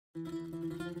I'm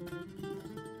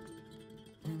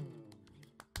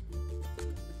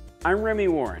Remi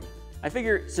Warren. I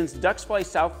figure since ducks fly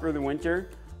south for the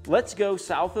winter, let's go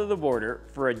south of the border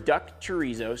for a duck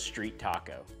chorizo street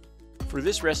taco. For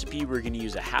this recipe, we're going to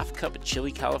use a half cup of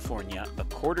chili California, a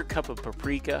quarter cup of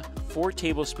paprika, 4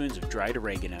 tablespoons of dried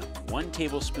oregano, 1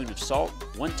 tablespoon of salt,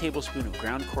 1 tablespoon of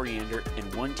ground coriander,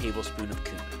 and 1 tablespoon of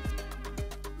cumin.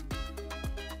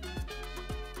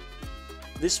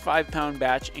 This 5-pound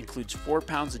batch includes 4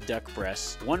 pounds of duck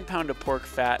breasts, 1 pound of pork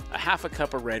fat, a half a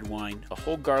cup of red wine, a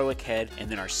whole garlic head, and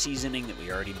then our seasoning that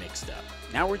we already mixed up.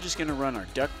 Now we're just going to run our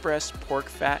duck breast, pork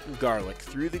fat, and garlic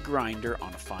through the grinder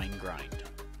on a fine grind.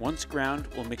 Once ground,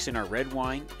 we'll mix in our red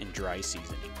wine and dry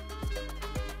seasoning.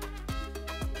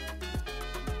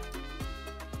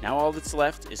 Now all that's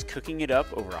left is cooking it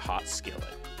up over a hot skillet.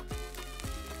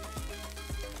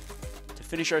 To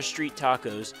finish our street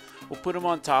tacos, we'll put them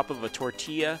on top of a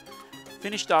tortilla,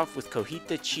 finished off with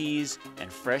cojita cheese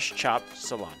and fresh chopped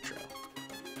cilantro.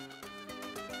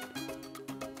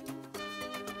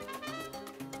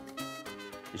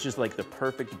 It's just like the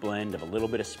perfect blend of a little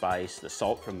bit of spice, the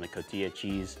salt from the cotija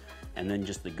cheese, and then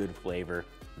just the good flavor.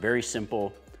 Very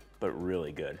simple, but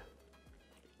really good.